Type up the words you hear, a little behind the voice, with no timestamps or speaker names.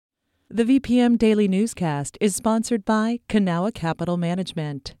The VPM Daily Newscast is sponsored by Kanawha Capital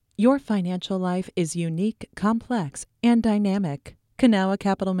Management. Your financial life is unique, complex, and dynamic. Kanawha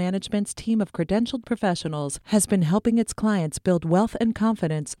Capital Management's team of credentialed professionals has been helping its clients build wealth and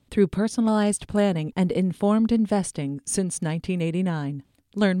confidence through personalized planning and informed investing since 1989.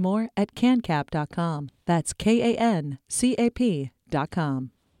 Learn more at cancap.com. That's KANCAP.com.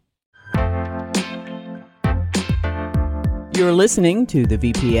 You're listening to the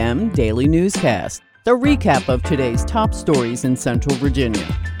VPM Daily Newscast, the recap of today's top stories in Central Virginia.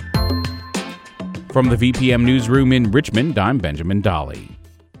 From the VPM Newsroom in Richmond, I'm Benjamin Dolly.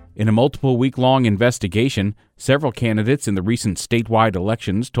 In a multiple week-long investigation, several candidates in the recent statewide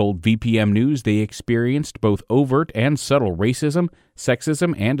elections told VPM News they experienced both overt and subtle racism,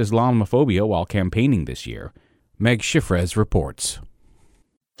 sexism, and Islamophobia while campaigning this year. Meg Shifrez reports.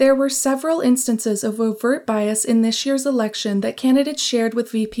 There were several instances of overt bias in this year's election that candidates shared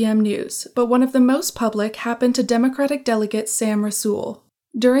with VPM News, but one of the most public happened to Democratic delegate Sam Rasool.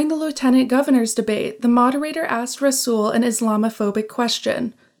 During the lieutenant governor's debate, the moderator asked Rasool an Islamophobic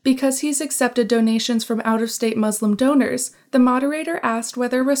question. Because he's accepted donations from out-of-state Muslim donors, the moderator asked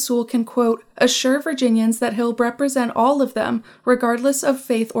whether Rasool can, quote, assure Virginians that he'll represent all of them, regardless of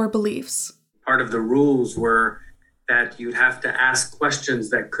faith or beliefs. Part of the rules were that you'd have to ask questions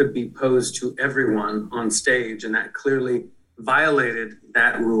that could be posed to everyone on stage, and that clearly violated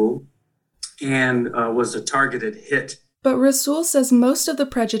that rule and was a targeted hit. But Rasool says most of the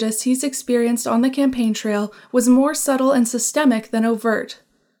prejudice he's experienced on the campaign trail was more subtle and systemic than overt.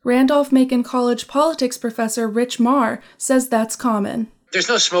 Randolph-Macon College politics professor Rich Marr says that's common. There's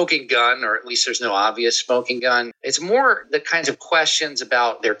no smoking gun, or at least there's no obvious smoking gun. It's more the kinds of questions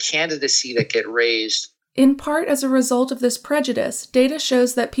about their candidacy that get raised. In part as a result of this prejudice, data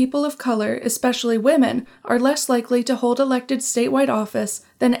shows that people of color, especially women, are less likely to hold elected statewide office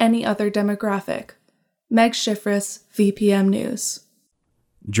than any other demographic. Meg Shifrez, VPM News.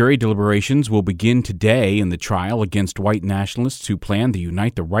 Jury deliberations will begin today in the trial against white nationalists who planned the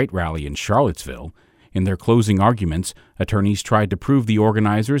Unite the Right rally in Charlottesville. In their closing arguments, attorneys tried to prove the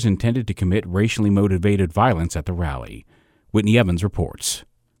organizers intended to commit racially motivated violence at the rally. Whitney Evans reports.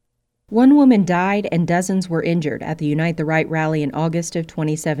 One woman died and dozens were injured at the Unite the Right rally in August of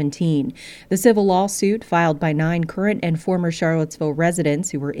 2017. The civil lawsuit, filed by 9 current and former Charlottesville residents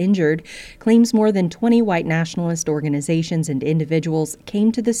who were injured, claims more than 20 white nationalist organizations and individuals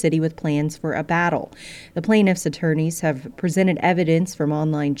came to the city with plans for a battle. The plaintiffs' attorneys have presented evidence from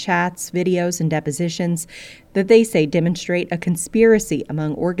online chats, videos, and depositions that they say demonstrate a conspiracy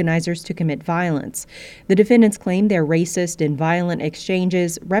among organizers to commit violence. The defendants claim their racist and violent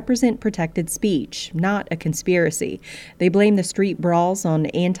exchanges represent protected speech, not a conspiracy. They blame the street brawls on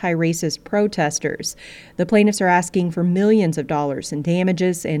anti-racist protesters. The plaintiffs are asking for millions of dollars in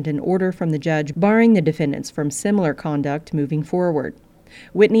damages and an order from the judge barring the defendants from similar conduct moving forward.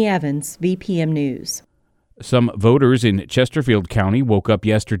 Whitney Evans, VPM News. Some voters in Chesterfield County woke up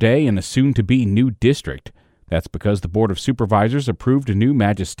yesterday in a soon-to-be new district. That's because the Board of Supervisors approved a new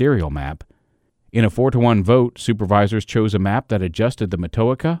magisterial map. In a 4-1 vote, supervisors chose a map that adjusted the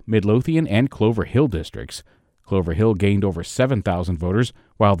Matoaka, Midlothian, and Clover Hill districts. Clover Hill gained over 7,000 voters,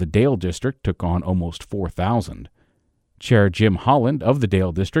 while the Dale district took on almost 4,000. Chair Jim Holland of the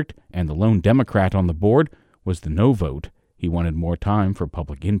Dale district, and the lone Democrat on the board, was the no vote. He wanted more time for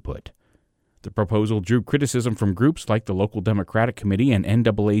public input. The proposal drew criticism from groups like the local Democratic Committee and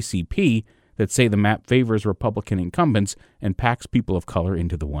NAACP that say the map favors Republican incumbents and packs people of color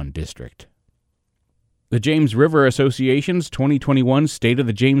into the one district. The James River Association's 2021 State of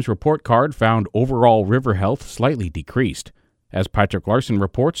the James report card found overall river health slightly decreased. As Patrick Larson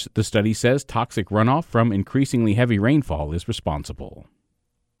reports, the study says toxic runoff from increasingly heavy rainfall is responsible.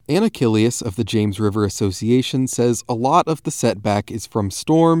 Anna Killius of the James River Association says a lot of the setback is from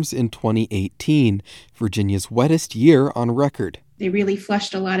storms in 2018, Virginia's wettest year on record. They really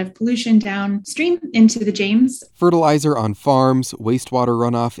flushed a lot of pollution downstream into the James. Fertilizer on farms, wastewater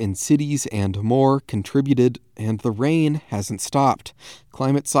runoff in cities, and more contributed, and the rain hasn't stopped.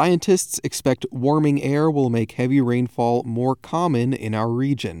 Climate scientists expect warming air will make heavy rainfall more common in our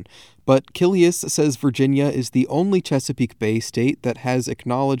region. But Killius says Virginia is the only Chesapeake Bay state that has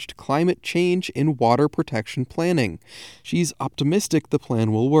acknowledged climate change in water protection planning. She's optimistic the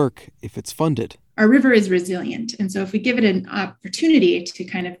plan will work if it's funded. Our river is resilient, and so if we give it an opportunity to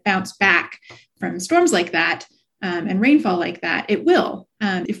kind of bounce back from storms like that and rainfall like that, it will,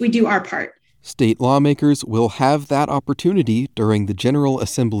 if we do our part. State lawmakers will have that opportunity during the General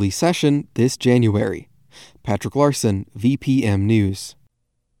Assembly session this January. Patrick Larson, VPM News.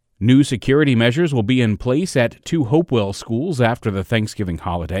 New security measures will be in place at 2 Hopewell schools after the Thanksgiving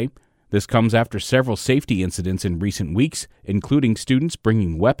holiday. This comes after several safety incidents in recent weeks, including students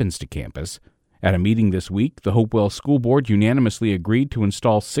bringing weapons to campus. At a meeting this week, the Hopewell School Board unanimously agreed to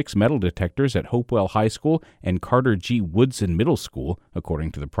install 6 metal detectors at Hopewell High School and Carter G. Woodson Middle School,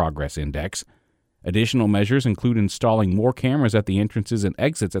 according to the Progress Index. Additional measures include installing more cameras at the entrances and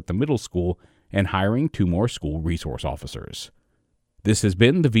exits at the middle school and hiring 2 more school resource officers. This has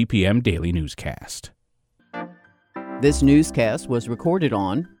been the VPM Daily Newscast. This newscast was recorded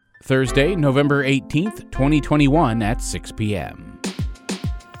on Thursday, November 18th, 2021 at 6 p.m.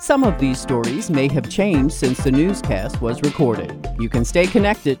 Some of these stories may have changed since the newscast was recorded. You can stay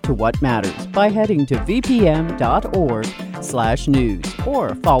connected to what matters by heading to vpm.org/news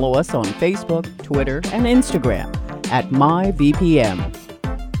or follow us on Facebook, Twitter, and Instagram at MyVPM.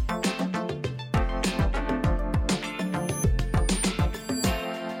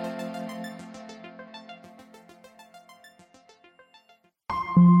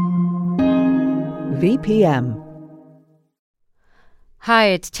 VPM. Hi,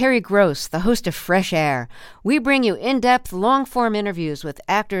 it's Terry Gross, the host of Fresh Air. We bring you in-depth, long-form interviews with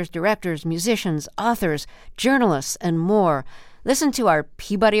actors, directors, musicians, authors, journalists, and more. Listen to our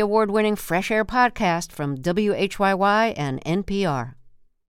Peabody Award-winning Fresh Air podcast from WHYY and NPR.